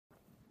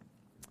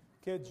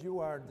Kids, you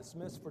are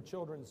dismissed for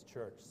Children's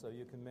Church, so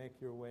you can make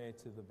your way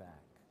to the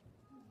back.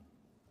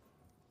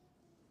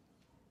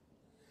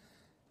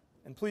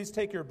 And please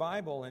take your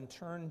Bible and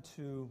turn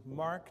to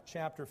Mark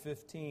chapter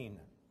 15,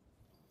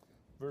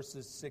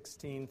 verses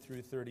 16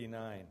 through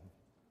 39.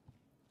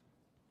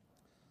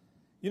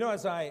 You know,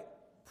 as I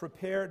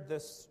prepared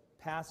this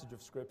passage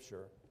of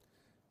Scripture,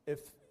 if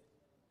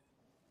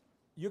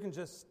you can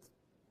just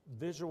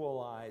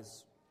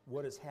visualize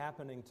what is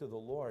happening to the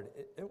Lord,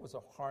 it was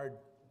a hard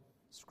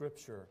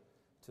Scripture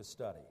to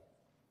study.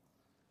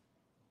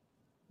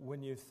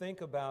 When you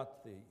think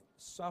about the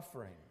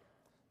suffering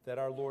that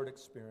our Lord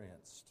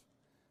experienced,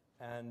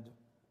 and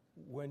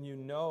when you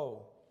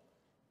know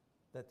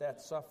that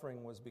that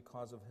suffering was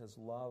because of His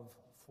love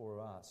for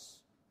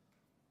us,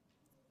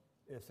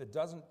 if it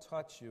doesn't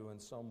touch you in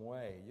some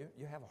way,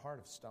 you have a heart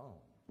of stone.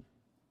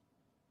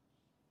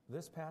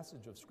 This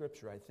passage of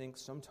Scripture, I think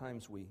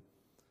sometimes we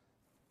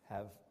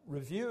have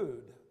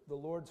reviewed the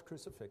Lord's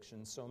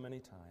crucifixion so many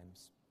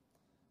times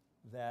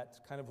that,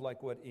 kind of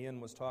like what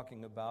Ian was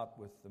talking about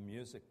with the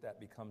music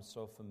that becomes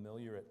so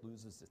familiar it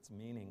loses its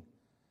meaning.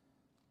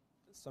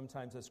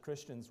 Sometimes as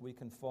Christians we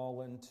can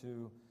fall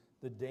into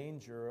the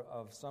danger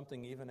of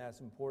something even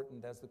as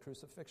important as the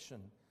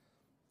crucifixion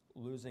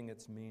losing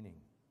its meaning.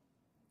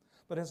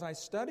 But as I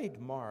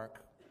studied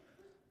Mark,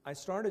 I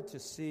started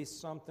to see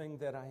something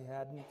that I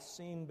hadn't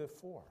seen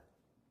before.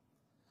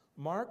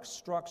 Mark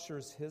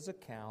structures his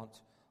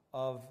account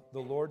of the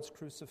Lord's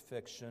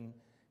crucifixion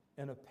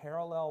in a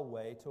parallel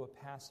way to a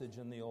passage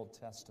in the Old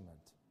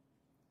Testament.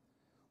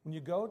 When you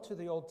go to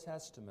the Old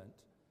Testament,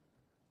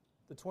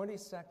 the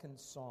 22nd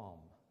Psalm,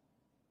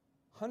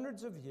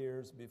 hundreds of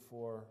years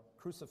before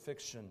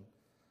crucifixion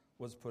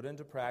was put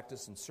into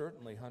practice, and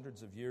certainly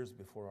hundreds of years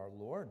before our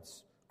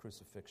Lord's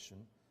crucifixion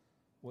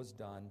was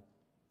done,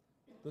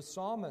 the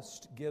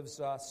psalmist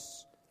gives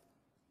us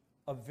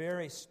a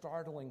very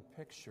startling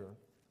picture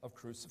of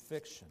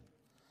crucifixion.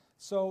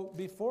 So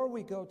before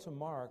we go to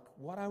Mark,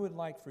 what I would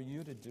like for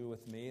you to do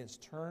with me is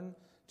turn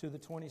to the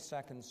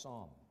 22nd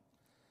Psalm.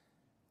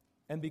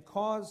 And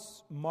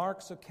because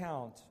Mark's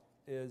account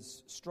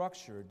is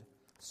structured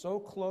so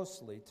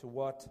closely to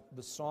what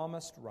the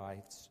psalmist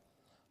writes,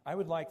 I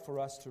would like for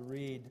us to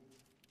read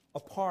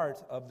a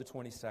part of the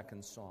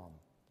 22nd Psalm.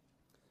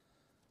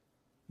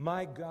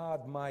 My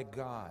God,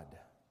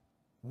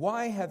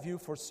 why have you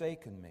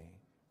forsaken me?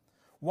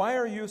 Why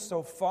are you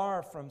so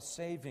far from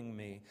saving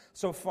me,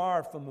 so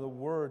far from the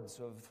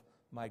words of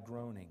my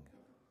groaning?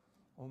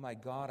 Oh my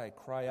God, I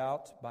cry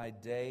out by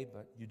day,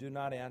 but you do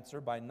not answer,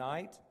 by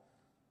night,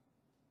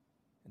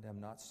 and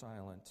am not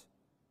silent.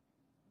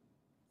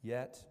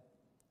 Yet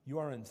you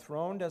are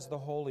enthroned as the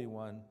Holy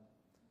One.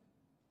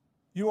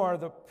 You are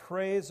the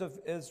praise of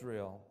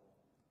Israel.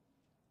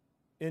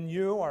 In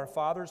you our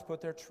fathers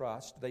put their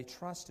trust. They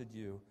trusted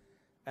you,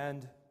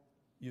 and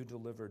you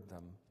delivered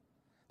them.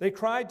 They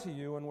cried to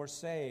you and were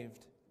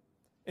saved.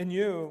 In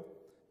you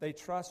they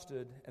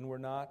trusted and were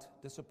not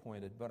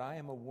disappointed. But I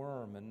am a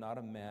worm and not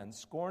a man,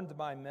 scorned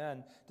by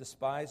men,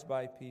 despised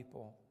by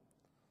people.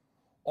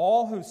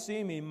 All who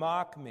see me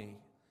mock me.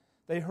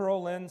 They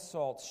hurl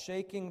insults,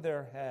 shaking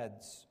their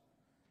heads.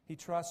 He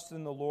trusts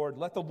in the Lord.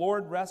 Let the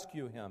Lord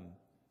rescue him.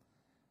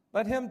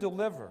 Let him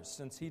deliver,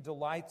 since he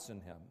delights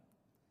in him.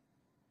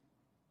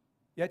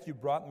 Yet you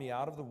brought me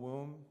out of the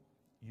womb.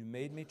 You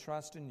made me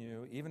trust in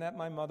you, even at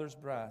my mother's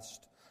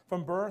breast.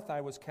 From birth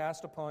I was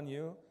cast upon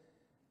you.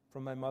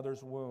 From my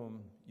mother's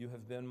womb you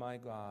have been my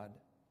God.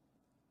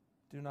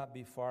 Do not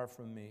be far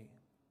from me,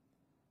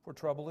 for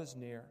trouble is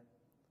near,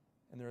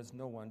 and there is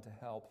no one to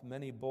help.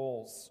 Many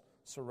bulls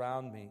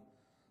surround me.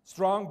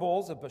 Strong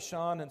bulls of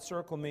Bashan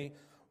encircle me.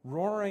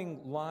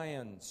 Roaring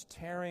lions,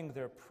 tearing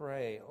their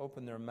prey,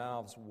 open their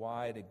mouths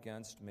wide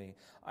against me.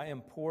 I am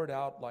poured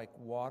out like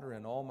water,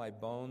 and all my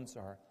bones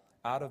are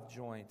out of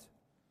joint.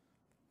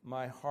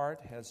 My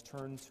heart has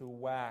turned to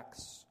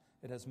wax.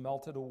 It has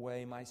melted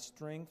away. My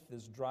strength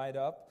is dried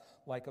up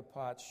like a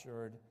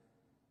potsherd,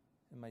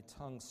 and my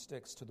tongue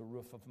sticks to the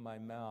roof of my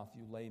mouth.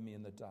 You lay me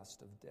in the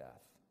dust of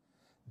death.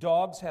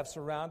 Dogs have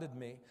surrounded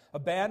me. A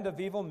band of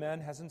evil men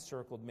has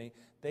encircled me.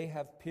 They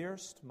have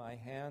pierced my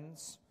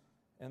hands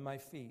and my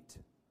feet.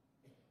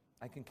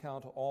 I can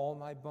count all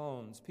my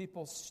bones.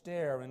 People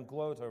stare and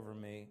gloat over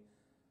me.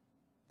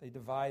 They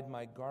divide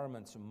my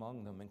garments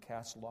among them and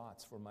cast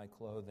lots for my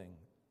clothing.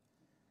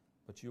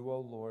 But you, O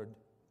Lord,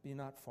 be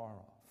not far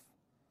off.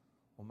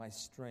 O my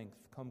strength,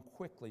 come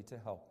quickly to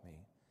help me.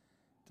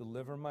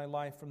 Deliver my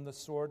life from the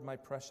sword, my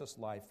precious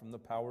life from the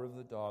power of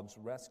the dogs.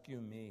 Rescue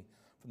me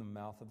from the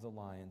mouth of the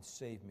lion.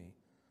 Save me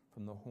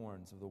from the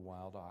horns of the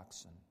wild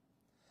oxen.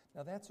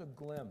 Now that's a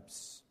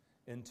glimpse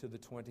into the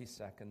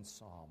 22nd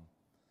Psalm.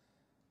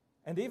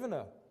 And even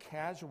a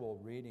casual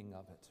reading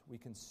of it, we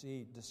can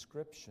see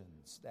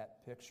descriptions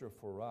that picture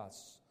for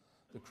us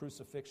the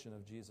crucifixion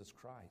of Jesus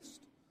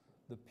Christ,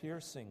 the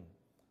piercing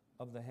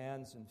of the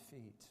hands and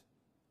feet,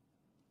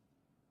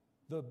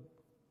 the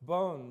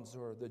bones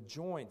or the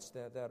joints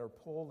that are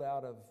pulled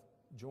out of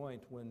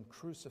joint when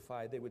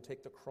crucified. They would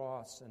take the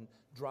cross and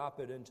drop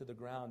it into the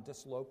ground,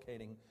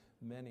 dislocating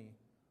many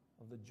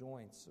of the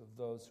joints of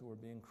those who were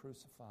being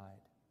crucified.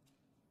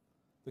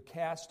 The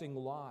casting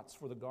lots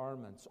for the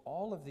garments,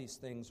 all of these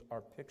things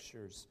are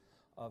pictures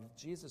of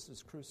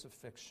Jesus'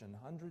 crucifixion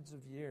hundreds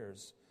of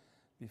years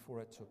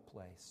before it took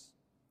place.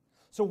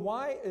 So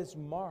why is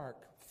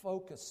Mark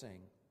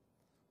focusing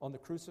on the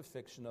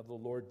crucifixion of the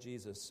Lord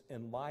Jesus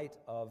in light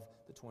of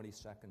the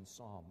 22nd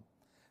Psalm?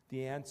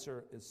 The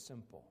answer is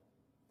simple.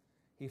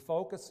 He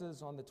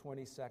focuses on the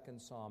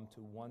 22nd Psalm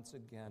to once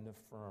again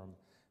affirm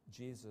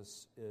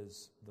Jesus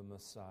is the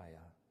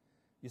Messiah.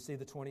 You see,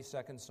 the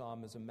 22nd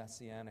Psalm is a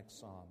messianic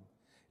psalm.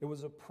 It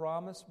was a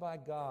promise by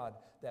God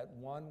that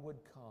one would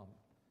come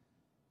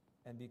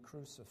and be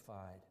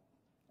crucified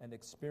and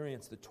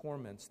experience the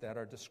torments that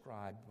are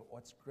described. But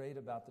what's great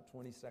about the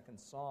 22nd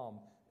Psalm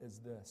is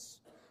this.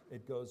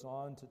 It goes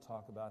on to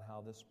talk about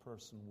how this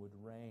person would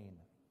reign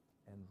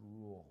and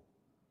rule.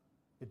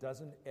 It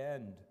doesn't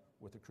end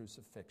with the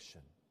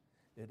crucifixion.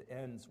 It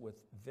ends with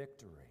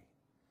victory.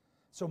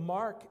 So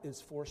Mark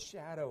is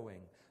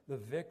foreshadowing the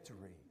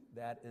victory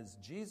that is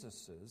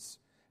Jesus's,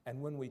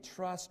 and when we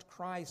trust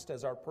Christ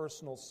as our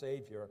personal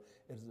Savior,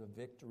 it is a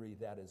victory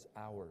that is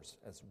ours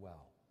as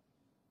well.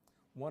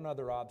 One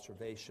other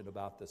observation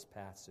about this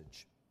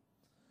passage.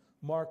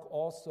 Mark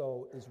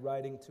also is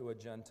writing to a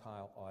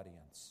Gentile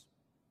audience.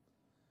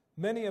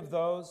 Many of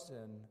those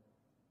in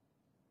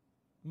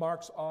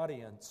Mark's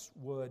audience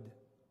would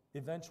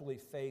eventually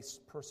face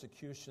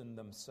persecution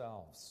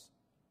themselves.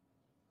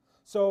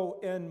 So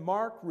in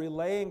Mark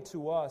relaying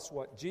to us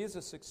what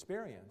Jesus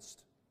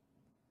experienced,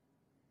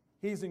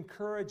 he's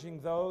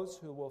encouraging those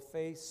who will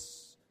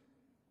face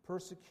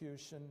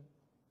persecution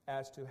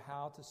as to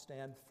how to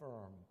stand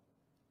firm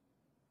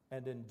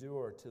and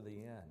endure to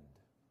the end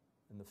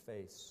in the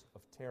face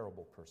of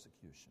terrible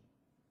persecution.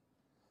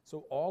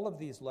 So all of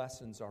these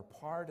lessons are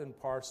part and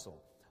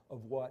parcel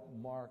of what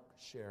Mark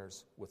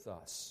shares with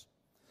us.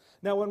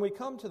 Now, when we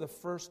come to the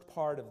first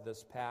part of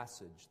this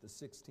passage, the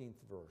 16th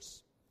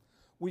verse,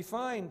 we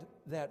find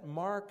that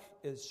Mark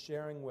is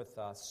sharing with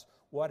us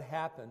what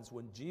happens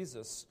when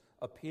Jesus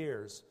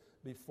appears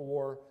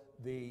before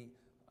the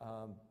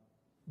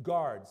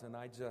guards. And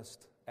I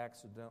just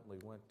accidentally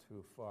went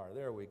too far.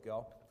 There we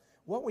go.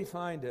 What we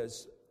find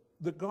is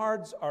the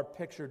guards are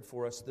pictured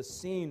for us, the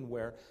scene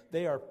where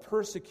they are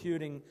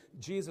persecuting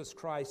Jesus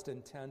Christ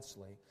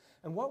intensely.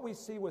 And what we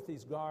see with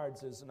these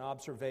guards is an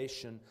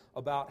observation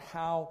about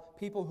how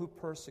people who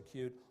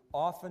persecute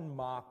often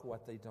mock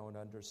what they don't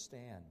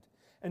understand.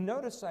 And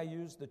notice I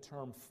use the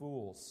term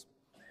fools.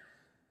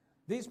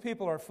 These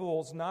people are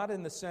fools not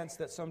in the sense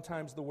that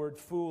sometimes the word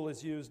fool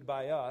is used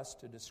by us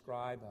to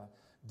describe a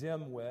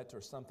dimwit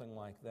or something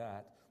like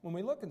that. When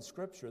we look in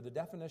Scripture, the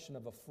definition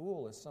of a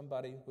fool is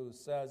somebody who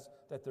says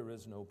that there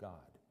is no God.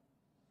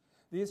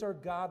 These are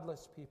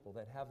godless people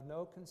that have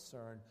no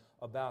concern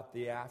about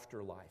the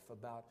afterlife,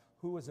 about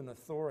who is an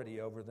authority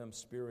over them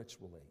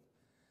spiritually.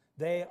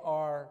 They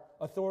are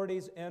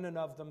authorities in and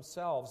of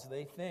themselves,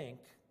 they think.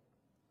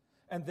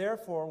 And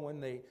therefore, when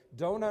they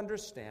don't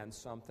understand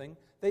something,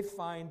 they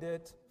find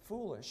it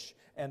foolish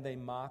and they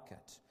mock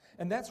it.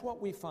 And that's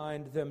what we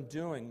find them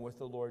doing with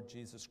the Lord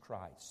Jesus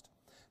Christ.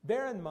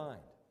 Bear in mind,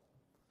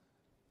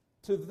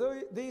 to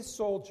these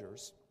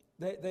soldiers,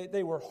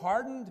 they were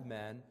hardened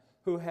men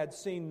who had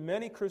seen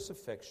many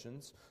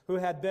crucifixions, who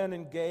had been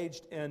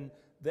engaged in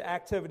the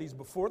activities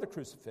before the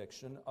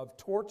crucifixion of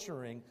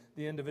torturing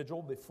the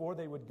individual before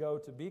they would go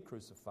to be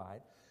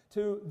crucified.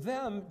 To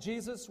them,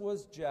 Jesus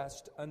was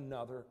just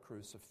another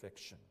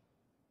crucifixion.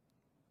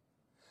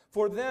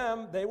 For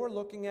them, they were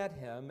looking at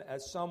him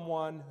as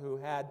someone who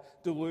had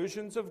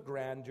delusions of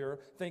grandeur,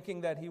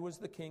 thinking that he was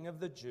the king of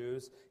the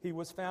Jews. He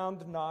was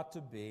found not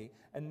to be,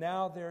 and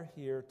now they're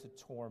here to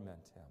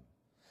torment him.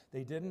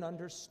 They didn't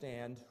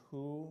understand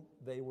who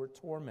they were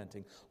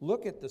tormenting.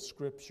 Look at the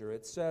scripture.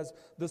 It says,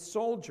 the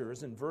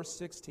soldiers, in verse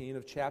 16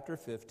 of chapter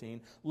 15,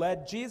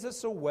 led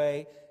Jesus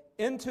away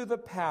into the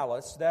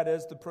palace, that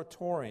is the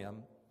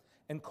praetorium,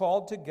 and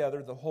called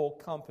together the whole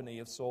company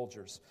of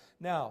soldiers.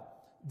 Now,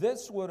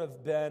 this would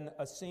have been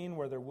a scene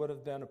where there would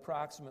have been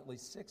approximately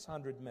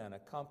 600 men. A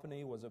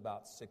company was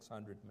about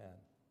 600 men.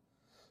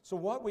 So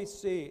what we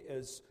see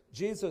is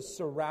Jesus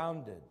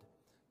surrounded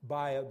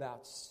by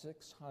about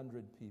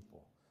 600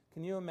 people.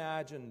 Can you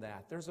imagine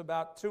that? There's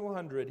about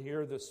 200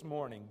 here this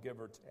morning,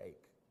 give or take.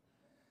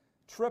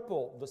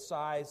 Triple the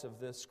size of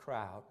this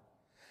crowd.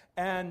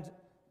 And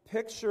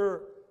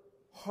picture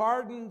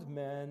hardened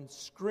men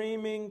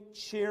screaming,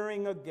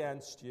 cheering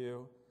against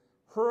you,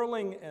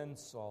 hurling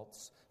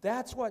insults.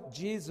 That's what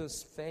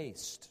Jesus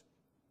faced.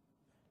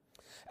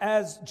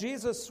 As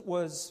Jesus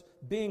was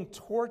being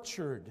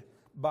tortured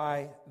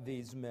by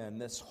these men,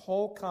 this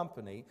whole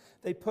company,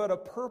 they put a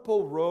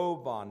purple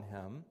robe on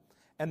him,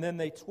 and then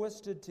they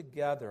twisted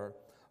together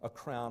a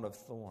crown of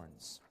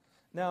thorns.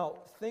 Now,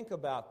 think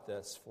about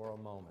this for a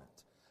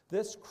moment.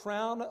 This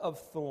crown of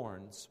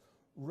thorns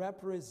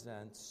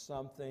represents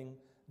something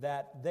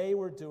that they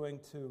were doing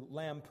to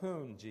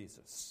lampoon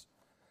Jesus.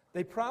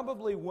 They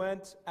probably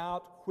went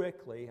out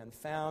quickly and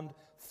found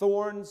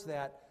thorns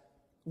that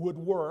would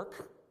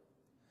work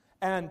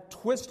and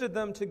twisted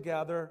them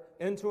together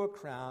into a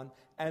crown,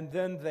 and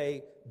then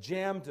they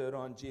jammed it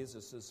on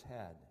Jesus'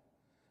 head.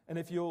 And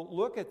if you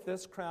look at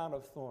this crown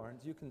of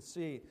thorns, you can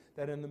see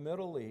that in the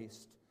Middle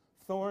East,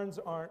 thorns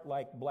aren't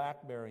like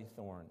blackberry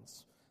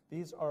thorns.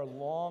 These are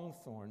long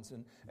thorns,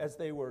 and as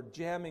they were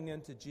jamming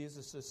into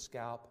Jesus'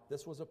 scalp,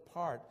 this was a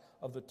part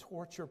of the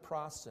torture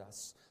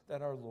process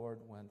that our Lord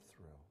went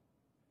through.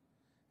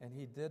 And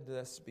he did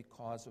this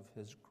because of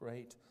his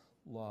great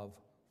love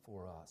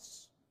for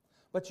us.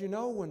 But you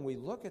know, when we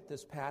look at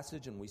this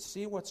passage and we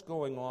see what's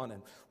going on,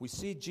 and we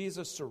see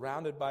Jesus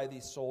surrounded by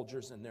these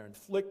soldiers, and they're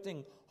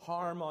inflicting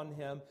harm on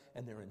him,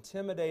 and they're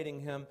intimidating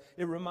him,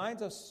 it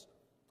reminds us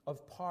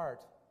of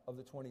part of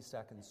the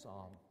 22nd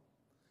Psalm.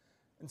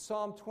 In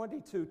Psalm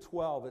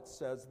 22:12, it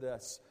says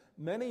this: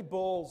 "Many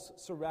bulls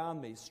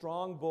surround me,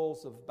 strong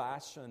bulls of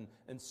Bashan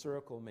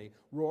encircle me,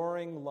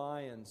 roaring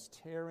lions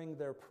tearing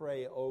their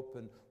prey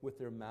open with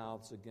their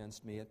mouths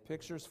against me." It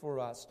pictures for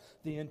us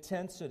the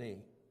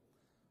intensity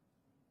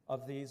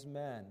of these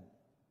men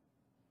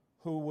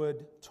who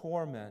would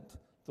torment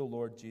the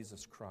Lord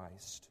Jesus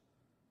Christ.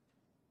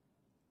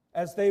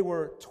 As they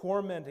were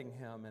tormenting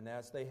him and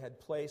as they had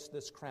placed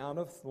this crown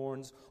of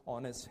thorns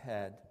on his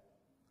head,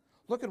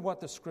 look at what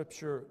the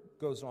Scripture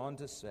goes on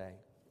to say.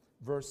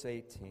 Verse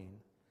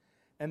 18,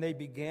 "And they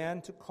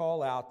began to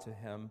call out to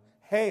him,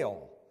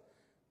 'Hail,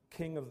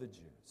 King of the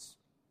Jews.'"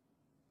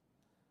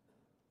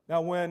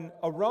 Now, when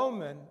a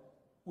Roman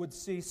would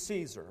see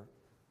Caesar,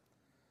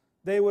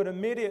 they would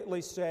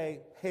immediately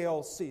say,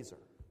 "Hail Caesar."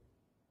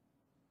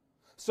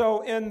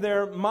 So in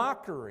their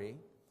mockery,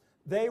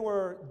 they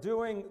were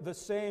doing the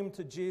same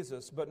to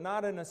Jesus, but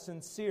not in a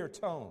sincere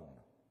tone.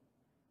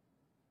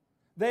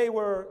 They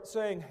were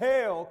saying,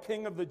 "Hail,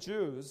 King of the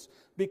Jews,"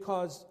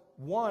 because,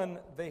 one,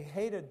 they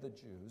hated the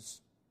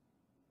Jews,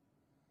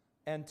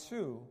 and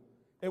two,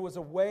 it was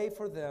a way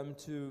for them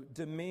to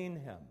demean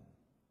him.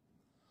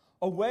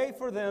 A way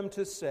for them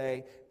to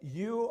say,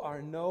 "You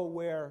are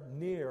nowhere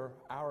near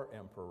our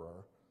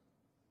emperor.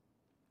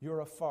 You're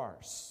a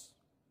farce.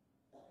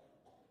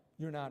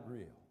 You're not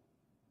real."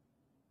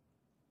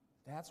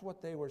 That's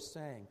what they were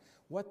saying.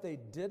 What they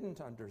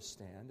didn't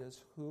understand is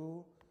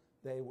who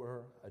they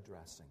were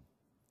addressing.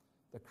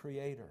 The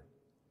Creator,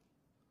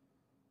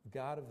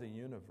 God of the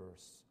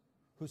universe,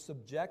 who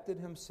subjected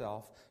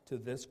himself to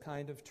this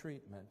kind of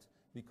treatment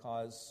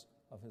because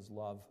of his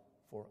love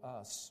for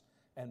us.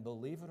 And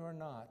believe it or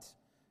not,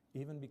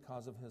 even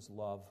because of his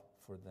love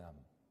for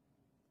them.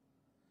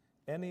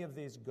 Any of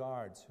these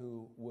guards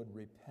who would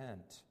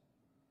repent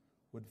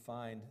would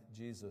find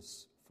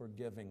Jesus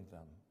forgiving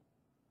them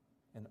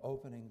and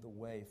opening the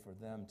way for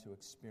them to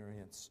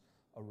experience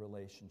a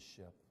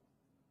relationship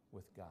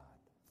with God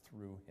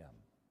through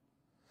him.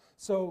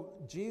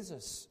 So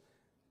Jesus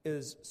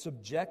is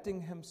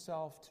subjecting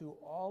himself to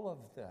all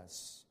of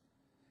this.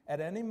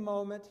 At any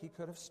moment, he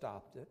could have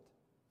stopped it.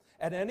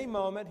 At any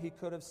moment, he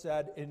could have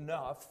said,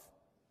 "Enough,"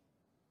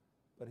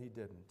 but he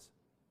didn't.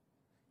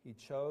 He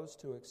chose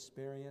to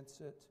experience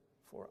it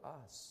for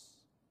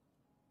us.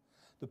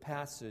 The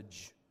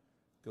passage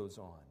goes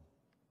on.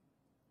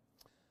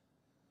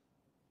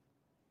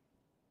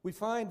 We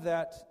find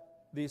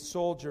that these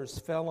soldiers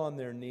fell on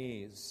their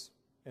knees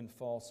in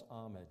false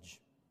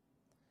homage.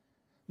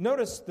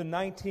 Notice the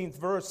 19th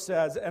verse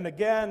says, and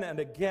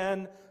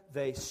again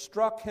they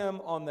struck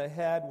him on the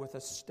head with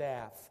a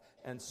staff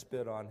and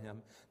spit on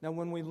him. Now,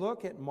 when we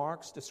look at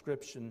Mark's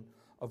description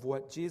of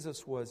what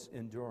Jesus was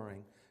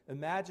enduring,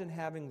 imagine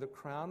having the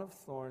crown of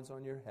thorns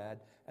on your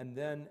head and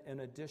then,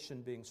 in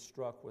addition, being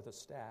struck with a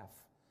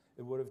staff.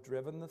 It would have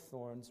driven the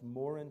thorns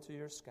more into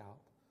your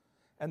scalp,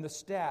 and the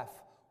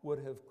staff would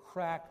have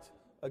cracked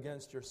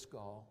against your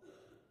skull.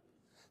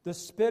 The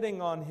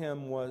spitting on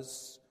him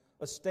was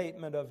a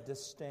statement of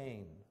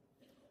disdain.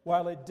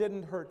 While it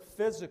didn't hurt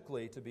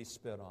physically to be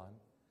spit on,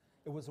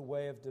 it was a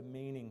way of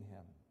demeaning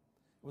him.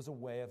 It was a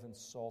way of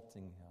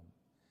insulting him.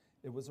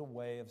 It was a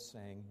way of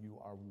saying, "You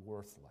are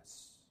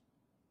worthless."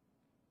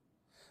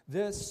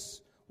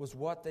 This was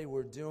what they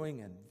were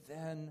doing, and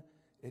then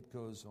it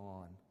goes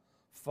on.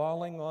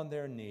 Falling on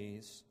their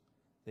knees,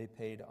 they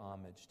paid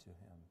homage to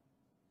him.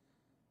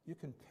 You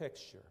can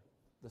picture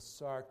the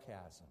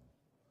sarcasm,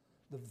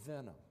 the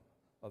venom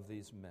of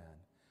these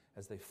men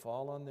as they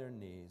fall on their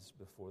knees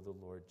before the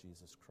Lord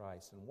Jesus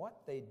Christ. And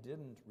what they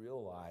didn't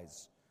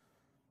realize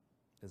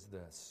is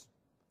this: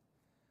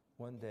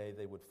 one day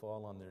they would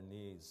fall on their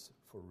knees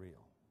for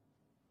real.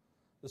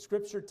 The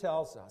Scripture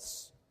tells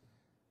us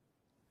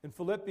in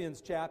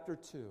Philippians chapter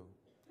 2,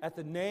 at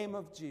the name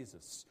of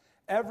Jesus,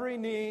 every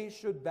knee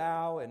should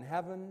bow in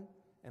heaven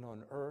and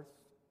on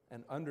earth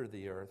and under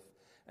the earth,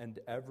 and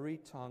every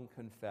tongue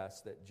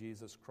confess that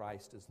Jesus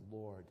Christ is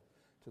Lord,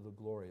 to the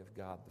glory of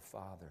God the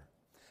Father.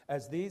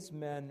 As these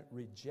men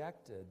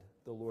rejected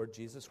the Lord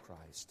Jesus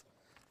Christ,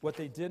 what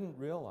they didn't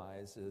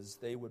realize is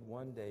they would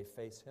one day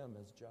face him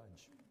as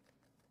judge.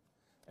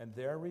 And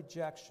their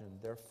rejection,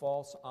 their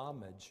false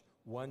homage,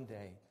 one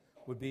day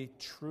would be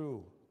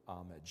true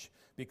homage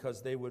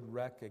because they would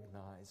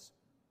recognize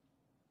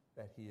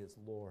that he is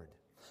Lord.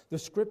 The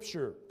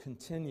scripture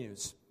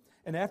continues,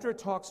 and after it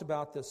talks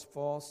about this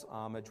false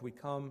homage, we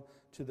come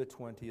to the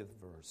 20th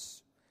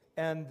verse.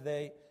 And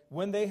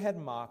when they had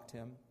mocked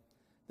him,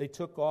 they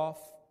took off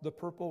the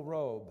purple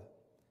robe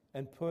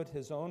and put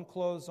his own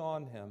clothes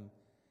on him,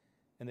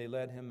 and they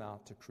led him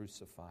out to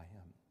crucify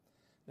him.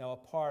 Now, a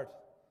part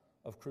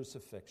of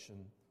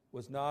crucifixion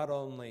was not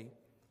only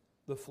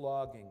the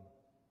flogging,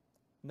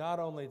 not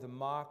only the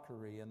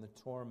mockery and the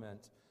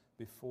torment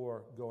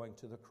before going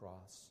to the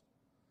cross,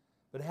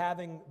 but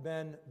having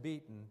been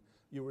beaten,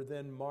 you were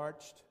then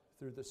marched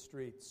through the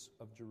streets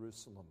of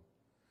Jerusalem,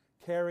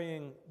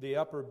 carrying the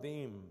upper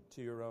beam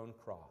to your own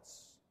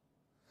cross.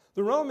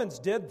 The Romans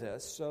did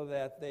this so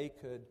that they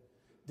could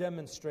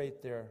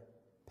demonstrate their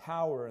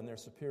power and their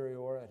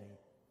superiority,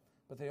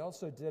 but they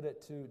also did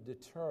it to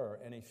deter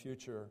any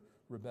future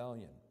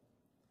rebellion.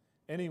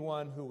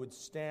 Anyone who would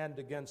stand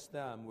against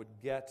them would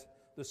get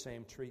the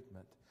same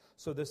treatment.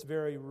 So this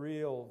very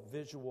real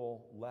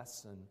visual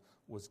lesson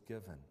was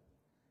given.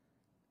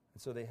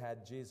 And so they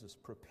had Jesus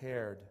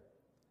prepared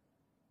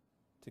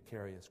to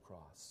carry his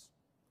cross.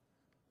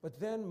 But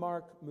then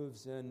Mark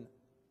moves in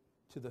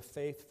to the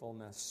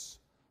faithfulness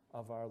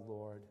of our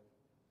Lord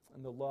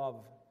and the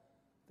love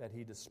that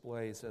he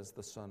displays as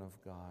the Son of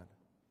God.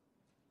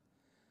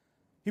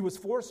 He was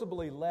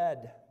forcibly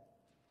led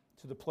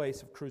to the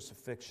place of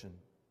crucifixion.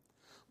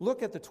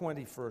 Look at the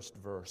 21st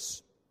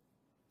verse.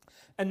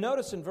 And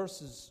notice in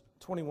verses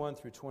 21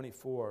 through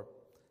 24,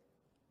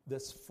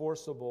 this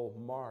forcible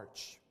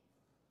march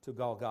to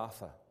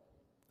Golgotha.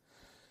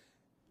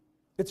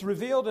 It's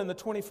revealed in the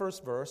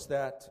 21st verse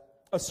that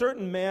a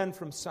certain man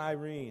from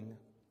Cyrene,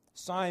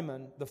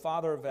 Simon, the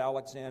father of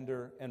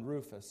Alexander and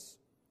Rufus,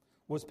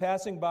 was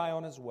passing by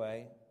on his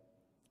way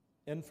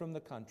in from the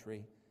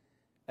country,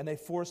 and they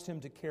forced him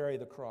to carry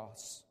the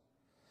cross.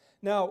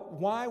 Now,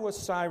 why was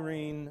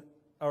Simon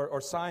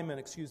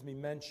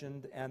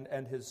mentioned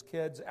and his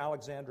kids,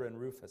 Alexander and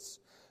Rufus?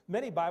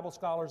 Many Bible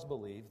scholars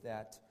believe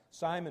that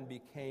Simon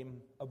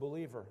became a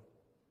believer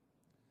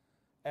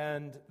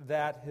and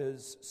that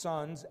his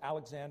sons,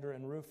 Alexander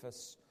and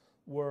Rufus,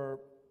 were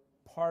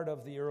part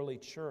of the early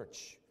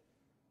church,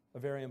 a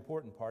very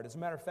important part. As a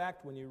matter of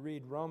fact, when you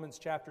read Romans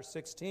chapter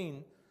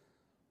 16,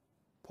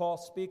 Paul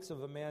speaks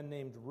of a man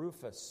named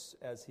Rufus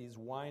as he's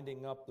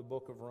winding up the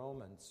book of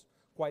Romans,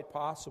 quite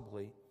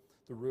possibly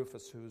the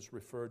Rufus who's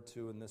referred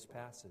to in this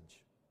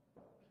passage.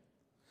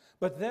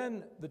 But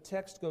then the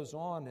text goes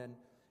on and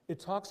it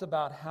talks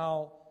about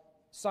how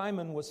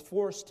Simon was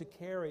forced to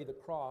carry the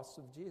cross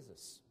of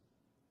Jesus.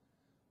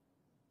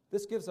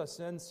 This gives us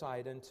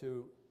insight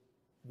into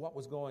what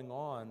was going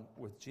on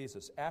with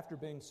Jesus. After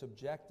being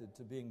subjected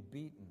to being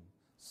beaten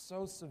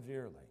so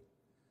severely,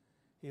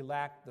 he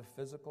lacked the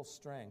physical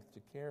strength to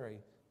carry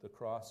the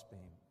crossbeam.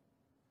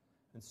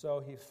 And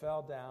so he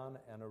fell down,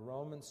 and a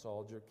Roman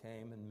soldier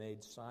came and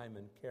made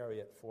Simon carry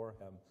it for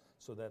him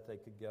so that they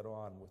could get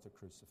on with the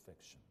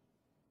crucifixion.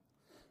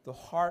 The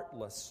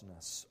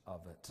heartlessness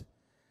of it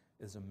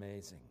is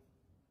amazing.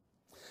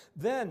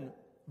 Then,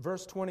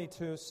 verse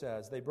 22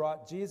 says, they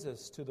brought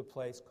Jesus to the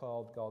place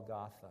called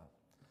Golgotha.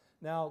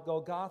 Now,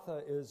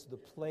 Golgotha is the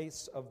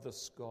place of the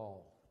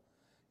skull.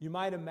 You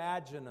might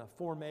imagine a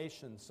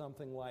formation,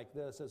 something like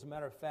this. As a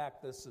matter of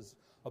fact, this is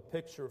a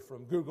picture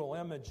from Google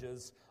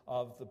Images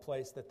of the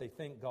place that they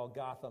think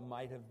Golgotha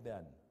might have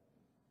been.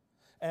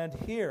 And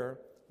here,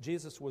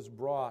 Jesus was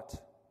brought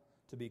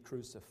to be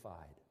crucified.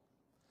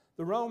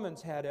 The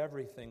Romans had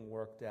everything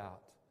worked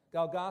out.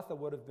 Golgotha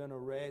would have been a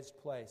raised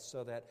place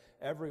so that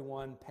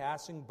everyone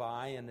passing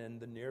by and in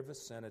the near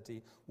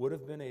vicinity would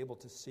have been able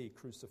to see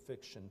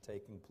crucifixion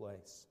taking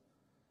place.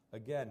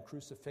 Again,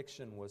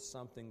 crucifixion was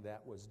something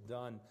that was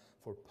done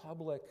for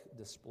public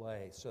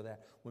display so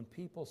that when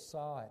people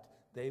saw it,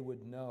 they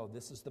would know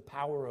this is the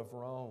power of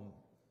Rome,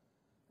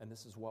 and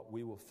this is what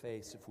we will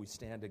face if we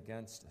stand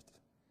against it.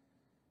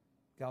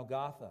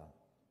 Golgotha,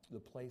 the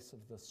place of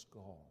the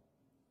skull,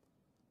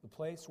 the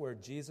place where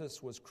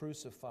Jesus was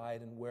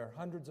crucified and where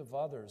hundreds of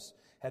others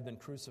had been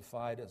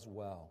crucified as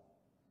well.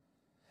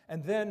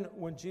 And then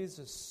when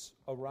Jesus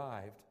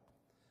arrived,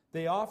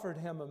 they offered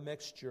him a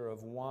mixture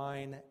of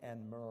wine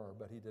and myrrh,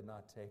 but he did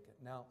not take it.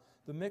 Now,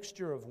 the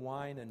mixture of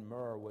wine and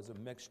myrrh was a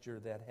mixture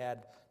that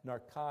had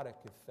narcotic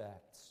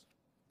effects.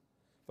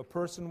 If a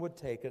person would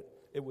take it,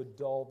 it would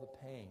dull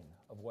the pain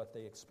of what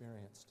they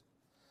experienced.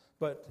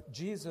 But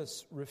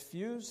Jesus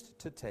refused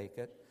to take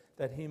it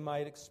that he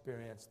might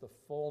experience the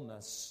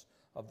fullness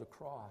of the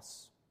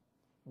cross.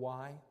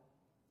 Why?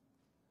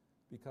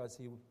 Because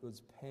he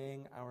was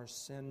paying our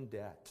sin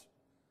debt.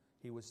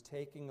 He was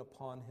taking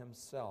upon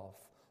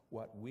himself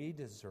what we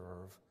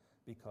deserve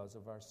because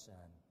of our sin.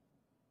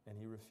 And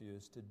he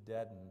refused to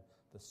deaden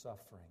the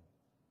suffering.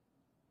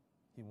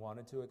 He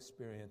wanted to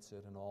experience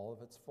it in all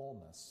of its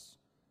fullness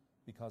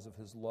because of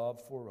his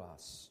love for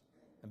us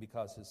and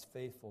because his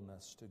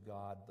faithfulness to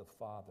God the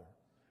Father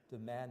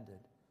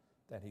demanded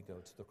that he go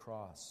to the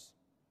cross.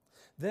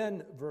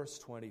 Then, verse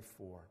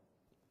 24,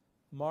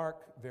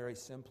 Mark very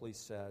simply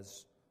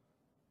says,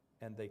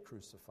 and they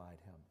crucified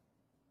him.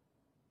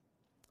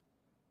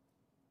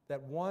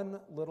 That one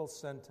little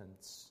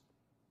sentence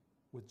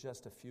with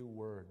just a few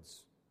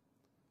words,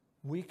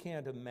 we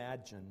can't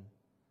imagine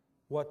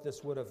what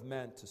this would have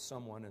meant to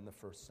someone in the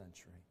first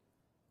century.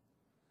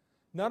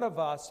 None of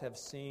us have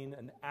seen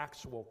an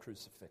actual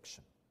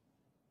crucifixion.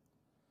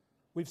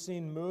 We've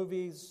seen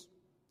movies,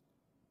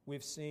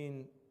 we've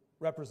seen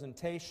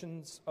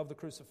representations of the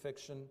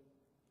crucifixion,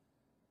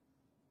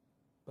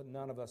 but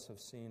none of us have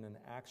seen an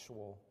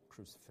actual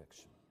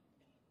crucifixion.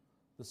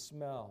 The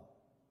smell,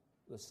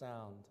 the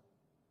sound,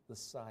 the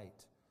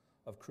sight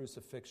of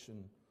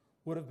crucifixion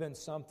would have been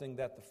something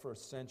that the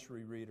first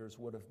century readers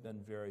would have been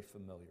very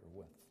familiar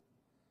with.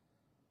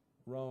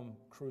 Rome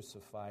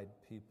crucified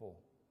people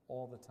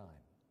all the time.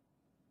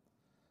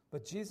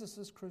 But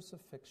Jesus'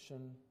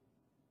 crucifixion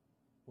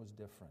was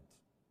different.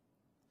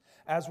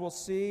 As we'll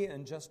see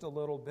in just a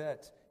little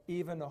bit,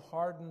 even a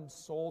hardened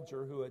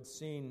soldier who had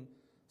seen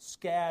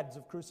scads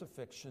of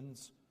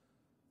crucifixions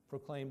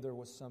proclaimed there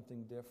was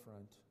something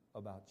different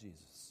about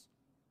Jesus.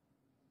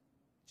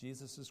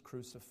 Jesus'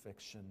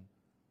 crucifixion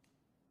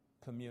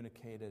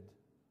communicated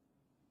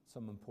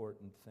some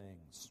important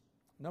things.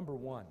 Number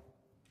one,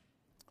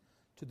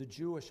 to the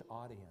Jewish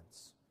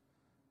audience,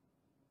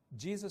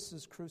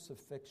 Jesus'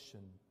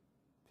 crucifixion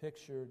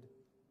pictured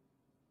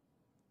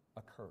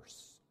a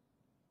curse.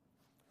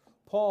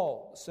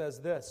 Paul says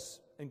this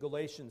in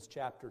Galatians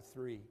chapter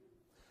 3.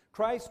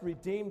 Christ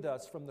redeemed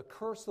us from the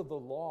curse of the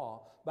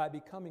law by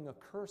becoming a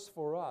curse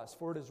for us.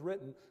 For it is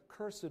written,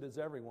 "Cursed is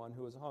everyone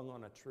who is hung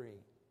on a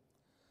tree."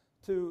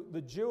 To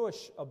the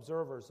Jewish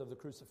observers of the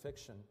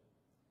crucifixion,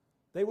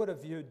 they would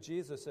have viewed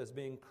Jesus as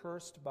being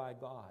cursed by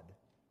God.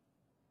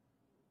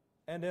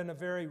 And in a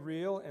very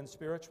real and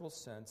spiritual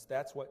sense,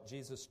 that's what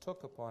Jesus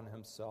took upon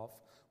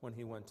himself when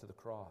he went to the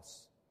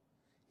cross.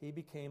 He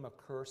became a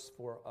curse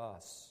for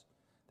us,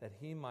 that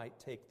he might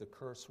take the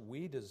curse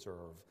we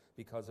deserve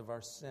because of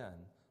our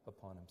sin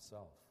upon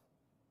himself.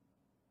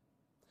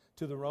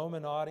 To the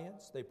Roman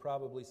audience, they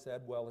probably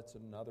said, well, it's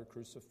another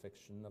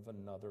crucifixion of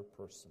another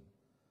person.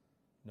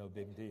 No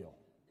big deal.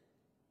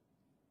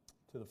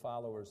 To the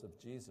followers of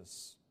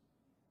Jesus,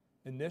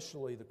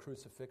 initially the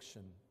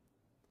crucifixion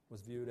was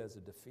viewed as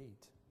a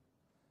defeat.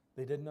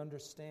 They didn't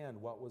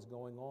understand what was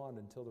going on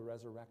until the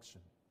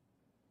resurrection.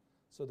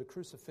 So the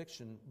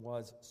crucifixion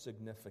was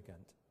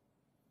significant.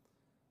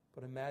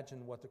 But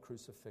imagine what the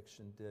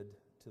crucifixion did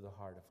to the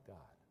heart of God.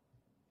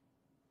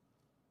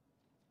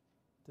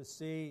 To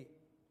see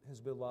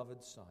his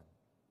beloved Son,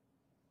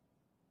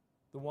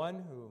 the one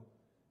who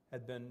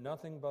had been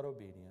nothing but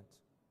obedient,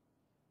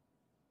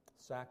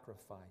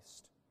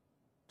 sacrificed,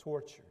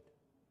 tortured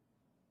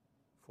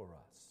for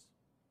us.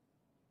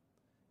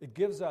 It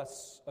gives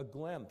us a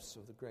glimpse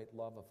of the great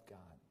love of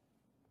God.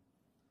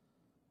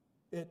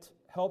 It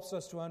helps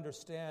us to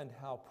understand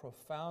how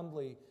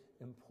profoundly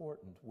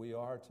important we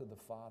are to the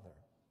Father,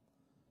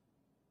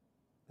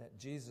 that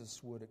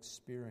Jesus would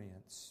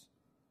experience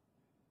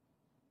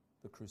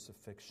the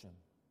crucifixion.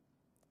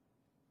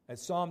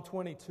 As Psalm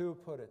 22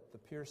 put it, the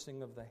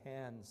piercing of the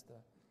hands,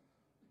 the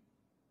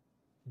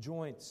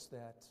joints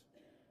that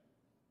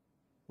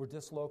were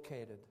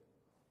dislocated,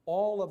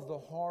 all of the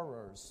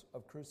horrors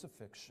of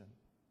crucifixion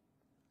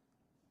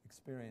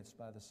experienced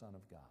by the Son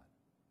of God.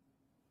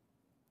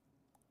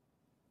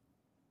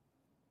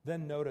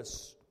 Then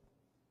notice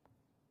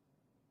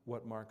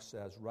what Mark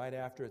says. Right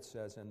after it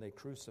says, and they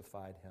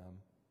crucified him,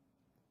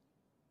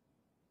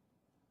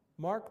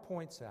 Mark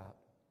points out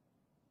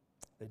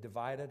they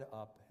divided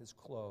up his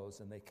clothes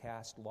and they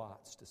cast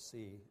lots to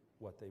see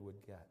what they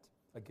would get.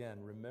 Again,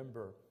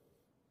 remember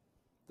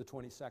the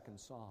 22nd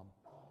Psalm.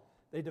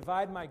 They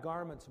divide my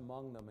garments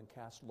among them and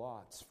cast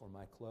lots for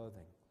my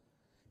clothing.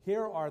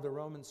 Here are the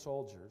Roman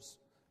soldiers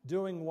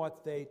doing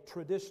what they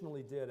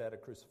traditionally did at a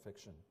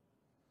crucifixion.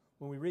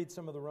 When we read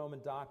some of the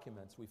Roman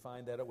documents, we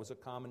find that it was a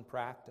common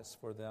practice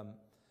for them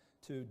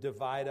to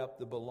divide up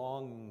the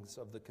belongings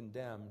of the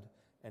condemned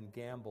and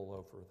gamble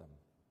over them.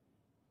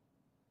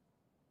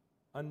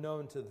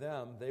 Unknown to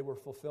them, they were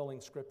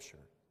fulfilling Scripture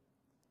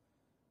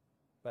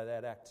by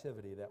that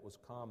activity that was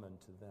common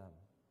to them.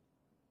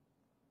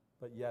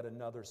 But yet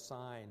another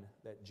sign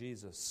that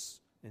Jesus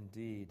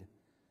indeed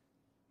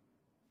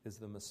is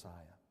the Messiah.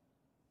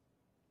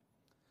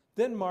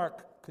 Then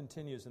Mark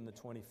continues in the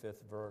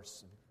 25th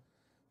verse.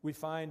 We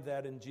find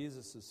that in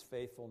Jesus'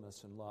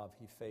 faithfulness and love,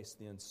 he faced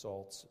the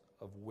insults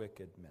of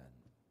wicked men.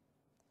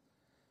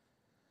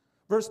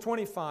 Verse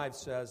 25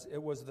 says,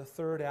 it was the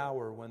third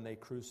hour when they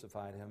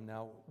crucified him.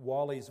 Now,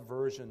 Wally's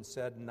version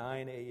said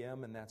 9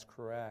 a.m., and that's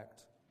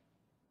correct.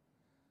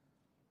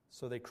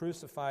 So they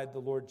crucified the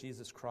Lord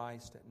Jesus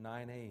Christ at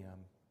 9 a.m.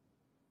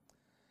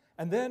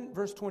 And then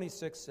verse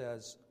 26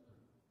 says,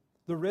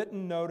 the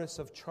written notice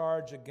of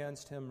charge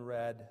against him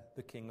read,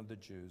 the King of the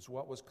Jews.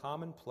 What was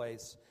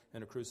commonplace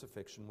in a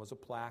crucifixion was a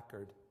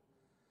placard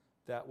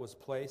that was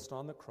placed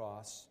on the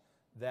cross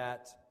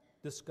that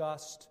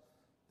discussed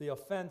the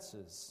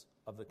offenses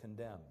of the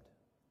condemned.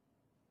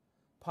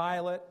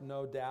 Pilate,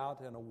 no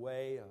doubt, in a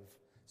way of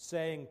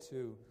saying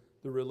to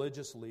the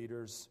religious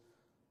leaders,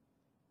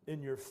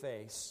 in your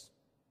face,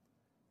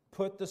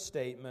 put the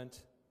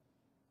statement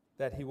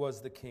that he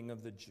was the King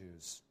of the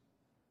Jews.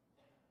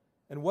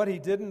 And what he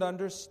didn't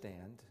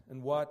understand,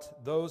 and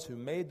what those who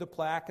made the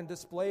plaque and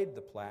displayed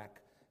the plaque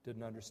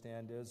didn't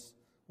understand, is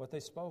what they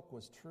spoke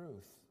was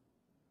truth.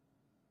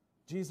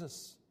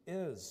 Jesus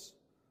is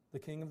the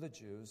King of the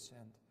Jews,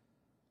 and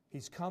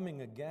he's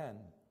coming again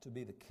to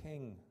be the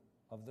King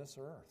of this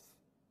earth.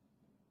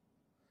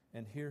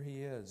 And here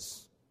he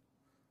is,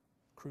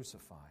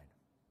 crucified.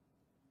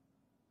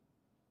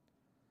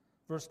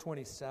 Verse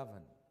 27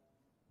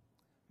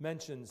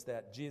 mentions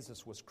that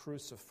Jesus was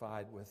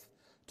crucified with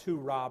two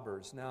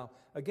robbers. Now,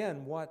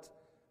 again, what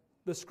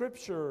the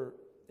Scripture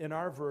in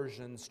our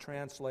versions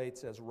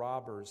translates as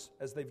robbers,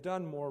 as they've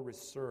done more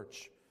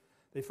research,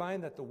 they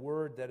find that the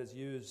word that is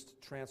used,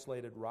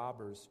 translated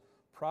robbers,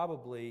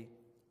 probably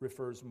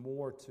refers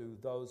more to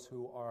those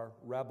who are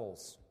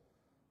rebels,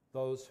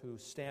 those who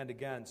stand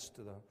against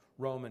the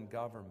Roman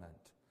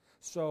government.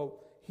 So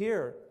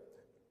here,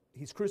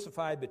 he's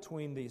crucified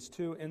between these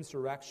two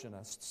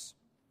insurrectionists,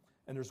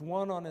 and there's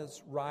one on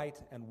his right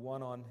and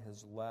one on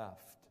his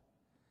left.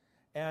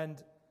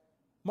 And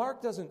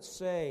Mark doesn't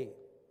say,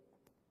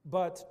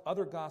 but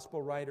other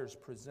gospel writers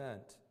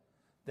present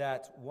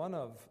that one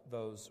of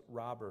those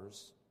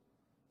robbers,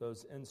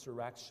 those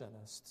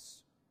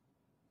insurrectionists,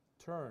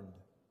 turned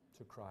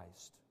to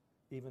Christ,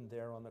 even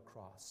there on the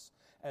cross.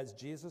 As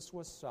Jesus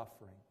was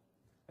suffering,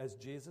 as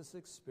Jesus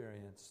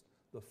experienced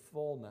the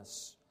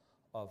fullness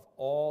of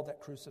all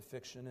that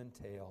crucifixion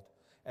entailed,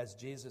 as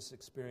Jesus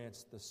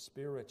experienced the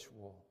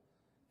spiritual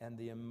and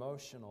the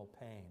emotional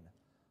pain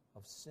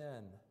of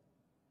sin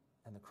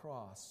and the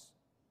cross,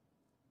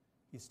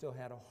 he still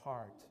had a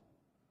heart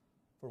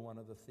for one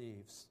of the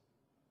thieves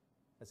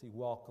as he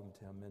welcomed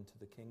him into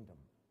the kingdom.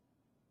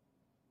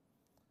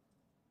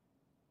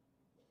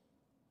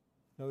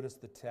 Notice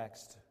the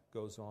text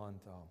goes on,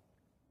 though.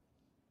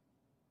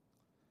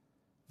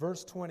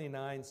 Verse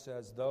 29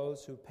 says,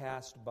 "Those who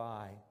passed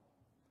by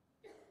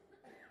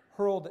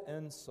hurled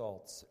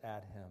insults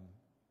at him,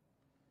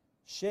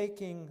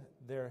 shaking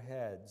their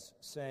heads,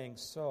 saying,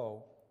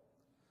 'So,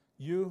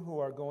 you who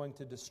are going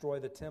to destroy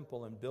the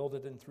temple and build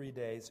it in 3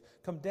 days,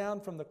 come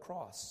down from the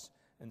cross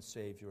and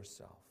save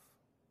yourself.'"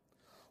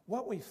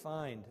 What we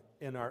find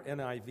in our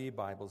NIV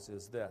Bibles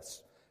is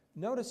this.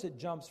 Notice it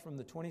jumps from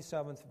the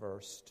 27th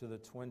verse to the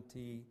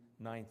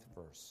 29th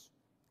verse.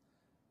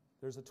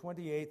 There's a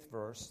 28th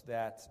verse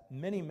that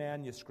many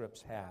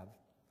manuscripts have,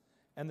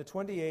 and the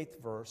 28th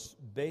verse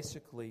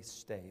basically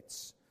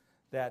states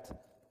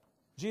that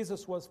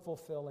Jesus was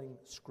fulfilling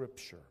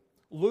Scripture.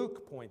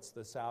 Luke points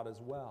this out as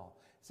well.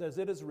 It says,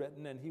 "It is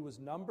written, and he was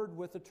numbered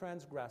with the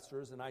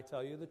transgressors, and I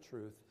tell you the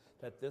truth,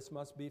 that this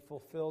must be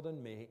fulfilled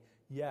in me.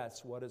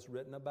 Yes, what is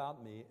written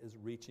about me is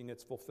reaching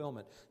its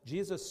fulfillment."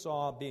 Jesus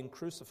saw being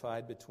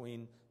crucified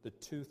between the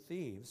two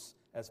thieves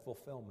as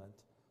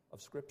fulfillment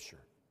of Scripture.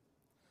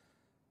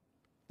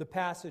 The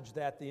passage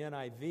that the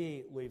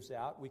NIV leaves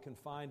out, we can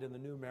find in the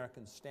New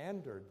American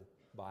Standard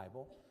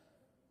Bible.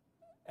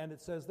 And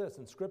it says this,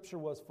 "And Scripture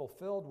was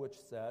fulfilled, which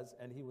says,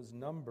 and he was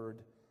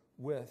numbered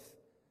with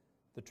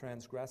the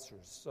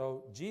transgressors."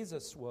 So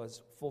Jesus was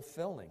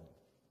fulfilling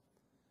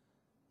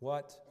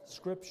what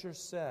Scripture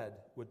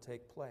said would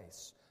take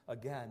place.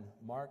 Again,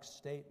 Mark's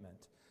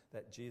statement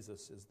that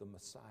Jesus is the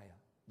Messiah,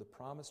 the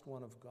promised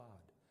one of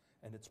God,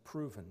 and it's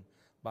proven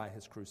by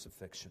his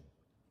crucifixion.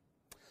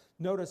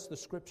 Notice the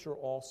Scripture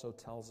also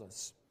tells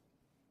us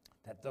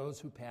that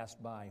those who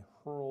passed by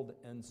hurled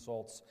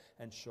insults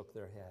and shook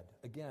their head.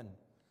 Again,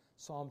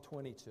 Psalm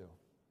 22.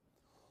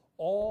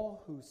 "All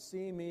who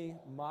see me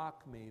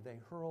mock me. They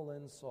hurl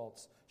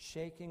insults,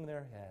 shaking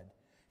their head.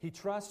 He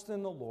trusts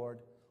in the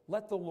Lord.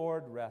 Let the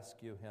Lord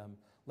rescue him.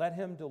 Let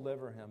him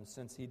deliver him,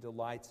 since he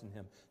delights in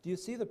him." Do you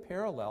see the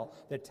parallel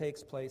that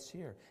takes place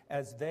here?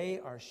 As they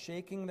are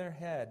shaking their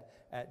head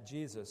at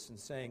Jesus and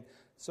saying,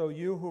 "So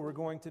you who are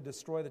going to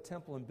destroy the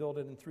temple and build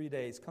it in 3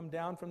 days, come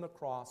down from the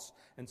cross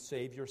and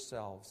save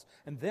yourselves."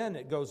 And then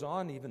it goes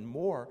on even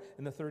more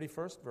in the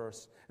 31st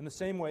verse. "In the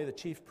same way, the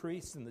chief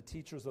priests and the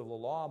teachers of the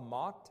law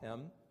mocked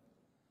him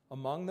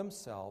among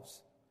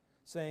themselves,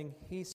 saying, 'He